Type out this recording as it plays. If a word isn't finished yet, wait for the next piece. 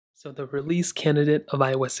So the release candidate of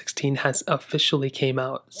iOS 16 has officially came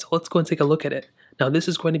out. So let's go and take a look at it. Now this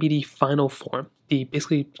is going to be the final form, the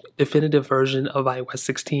basically definitive version of iOS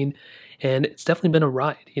 16, and it's definitely been a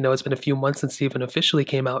ride. It's been a few months since it even officially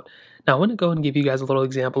came out. Now I want to go and give you guys a little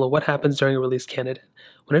example of what happens during a release candidate.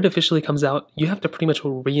 When it officially comes out, you have to pretty much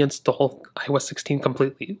reinstall iOS 16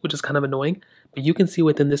 completely, which is kind of annoying. But you can see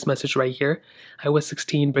within this message right here, iOS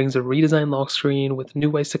 16 brings a redesigned lock screen with new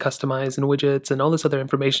ways to customize and widgets and all this other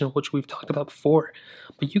information which we've talked about before.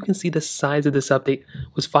 But you can see the size of this update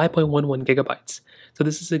was 5.11 gigabytes. So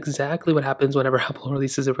this is exactly what happens whenever Apple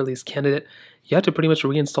releases a release candidate. You have to pretty much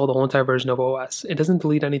reinstall the whole entire version of OS. It doesn't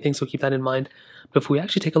delete anything, so keep that in mind. But if we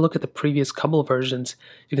actually take a look at the previous couple of versions,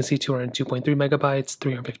 you can see 202.3 megabytes,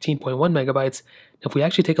 315.1 megabytes. If we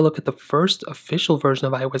actually take a look at the first official version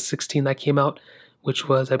of iOS 16 that came out, which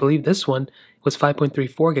was, I believe this one, was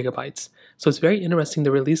 5.34 gigabytes. So it's very interesting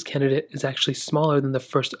the release candidate is actually smaller than the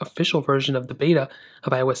first official version of the beta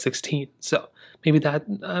of iOS 16. So maybe that,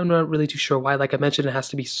 I'm not really too sure why. Like I mentioned, it has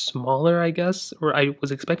to be smaller, I guess, or I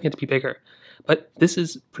was expecting it to be bigger. But this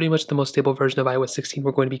is pretty much the most stable version of iOS 16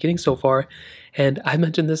 we're going to be getting so far. And I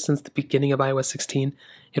mentioned this since the beginning of iOS 16.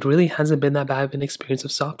 It really hasn't been that bad of an experience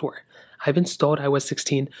of software. I've installed iOS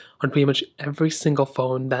 16 on pretty much every single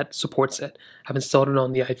phone that supports it. I've installed it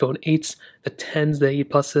on the iPhone 8s, the 10s, the 8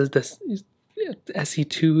 Pluses, the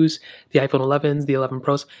SE2s, the iPhone 11s, the 11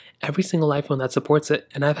 Pros, every single iPhone that supports it,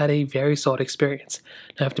 and I've had a very solid experience.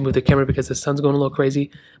 Now I have to move the camera because the sun's going a little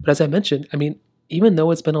crazy, but as I mentioned, even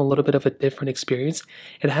though it's been a little bit of a different experience,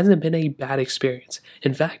 it hasn't been a bad experience.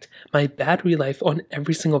 In fact, my battery life on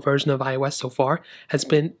every single version of iOS so far has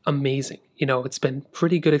been amazing. It's been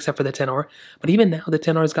pretty good except for the 10R, but even now the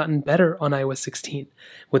 10R has gotten better on iOS 16.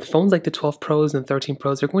 With phones like the 12 Pros and 13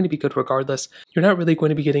 Pros, they're going to be good regardless. You're not really going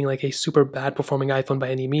to be getting like a super bad performing iPhone by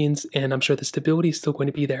any means, and I'm sure the stability is still going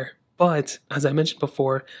to be there. But as I mentioned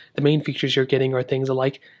before, the main features you're getting are things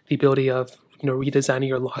like the ability of redesigning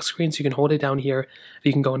your lock screen so you can hold it down here.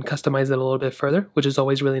 You can go and customize it a little bit further, which is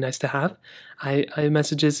always really nice to have.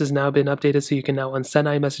 iMessages has now been updated, so you can now unsend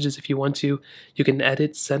iMessages if you want to. You can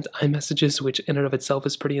edit sent iMessages, which in and of itself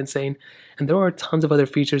is pretty insane. And there are tons of other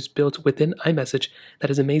features built within iMessage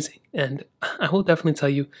that is amazing. And I will definitely tell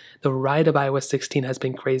you, the ride of iOS 16 has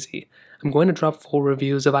been crazy. I'm going to drop full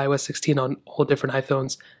reviews of iOS 16 on all different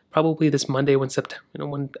iPhones, probably this Monday when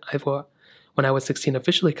iOS 16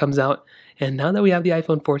 officially comes out. And now that we have the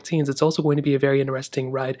iPhone 14s, it's also going to be a very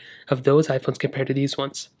interesting ride of those iPhones compared to these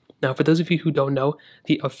ones. Now, for those of you who don't know,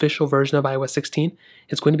 the official version of iOS 16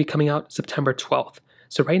 is going to be coming out September 12th.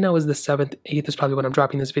 So right now is the 7th, 8th is probably when I'm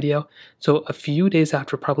dropping this video. So a few days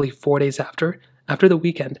after, probably 4 days after the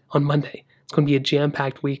weekend on Monday, it's going to be a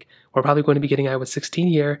jam-packed week. We're probably going to be getting iOS 16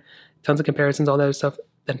 here, tons of comparisons, all that other stuff.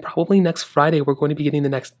 Then probably next Friday, we're going to be getting the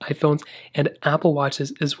next iPhones and Apple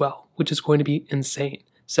Watches as well, which is going to be insane.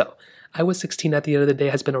 So iOS 16 at the end of the day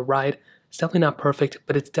has been a ride. It's definitely not perfect,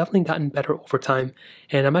 but it's definitely gotten better over time.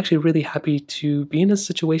 And I'm actually really happy to be in a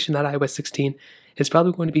situation that iOS 16 is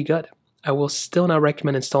probably going to be good. I will still not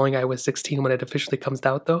recommend installing iOS 16 when it officially comes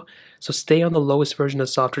out though. So stay on the lowest version of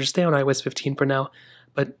software. Just stay on iOS 15 for now.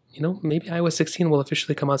 But maybe iOS 16 will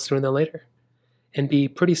officially come out sooner than later and be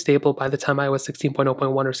pretty stable by the time iOS 16.0.1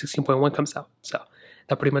 or 16.1 comes out. So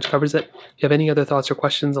that pretty much covers it. If you have any other thoughts or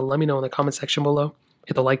questions, let me know in the comment section below.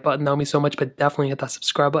 Hit the like button, that would mean so much, but definitely hit that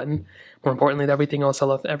subscribe button. More importantly than everything else, I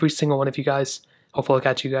love every single one of you guys. Hopefully I'll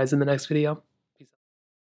catch you guys in the next video.